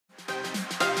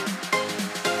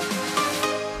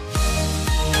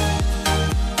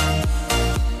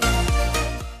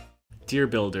Dear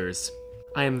builders,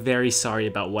 I am very sorry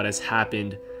about what has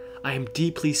happened. I am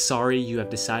deeply sorry you have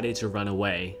decided to run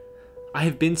away. I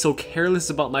have been so careless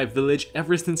about my village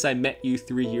ever since I met you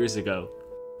 3 years ago.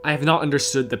 I have not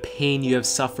understood the pain you have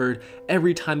suffered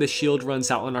every time the shield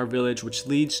runs out on our village, which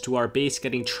leads to our base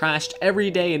getting trashed every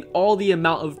day, and all the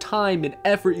amount of time and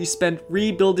effort you spend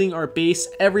rebuilding our base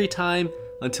every time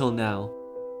until now.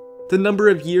 The number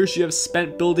of years you have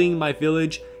spent building my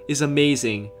village is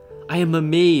amazing. I am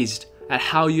amazed at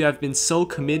how you have been so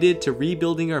committed to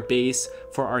rebuilding our base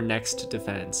for our next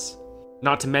defense.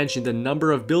 Not to mention the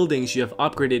number of buildings you have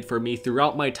upgraded for me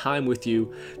throughout my time with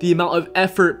you. The amount of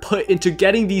effort put into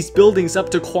getting these buildings up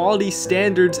to quality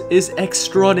standards is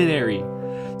extraordinary.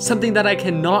 Something that I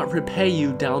cannot repay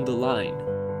you down the line.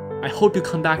 I hope you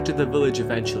come back to the village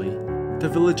eventually. The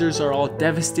villagers are all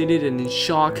devastated and in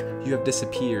shock you have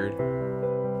disappeared.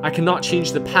 I cannot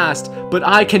change the past, but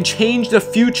I can change the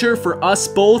future for us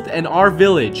both and our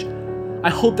village. I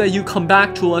hope that you come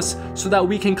back to us so that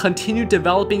we can continue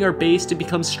developing our base to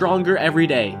become stronger every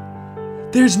day.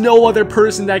 There's no other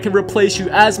person that can replace you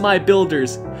as my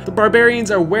builders. The barbarians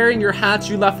are wearing your hats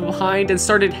you left behind and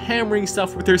started hammering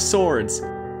stuff with their swords.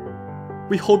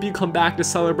 We hope you come back to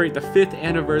celebrate the 5th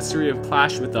anniversary of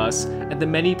Clash with us and the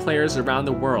many players around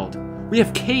the world. We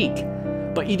have cake,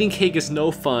 but eating cake is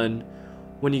no fun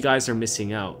when you guys are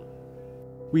missing out.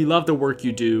 We love the work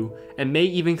you do, and may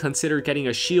even consider getting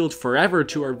a shield forever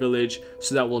to our village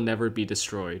so that we'll never be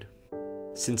destroyed.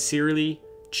 Sincerely,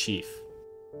 Chief.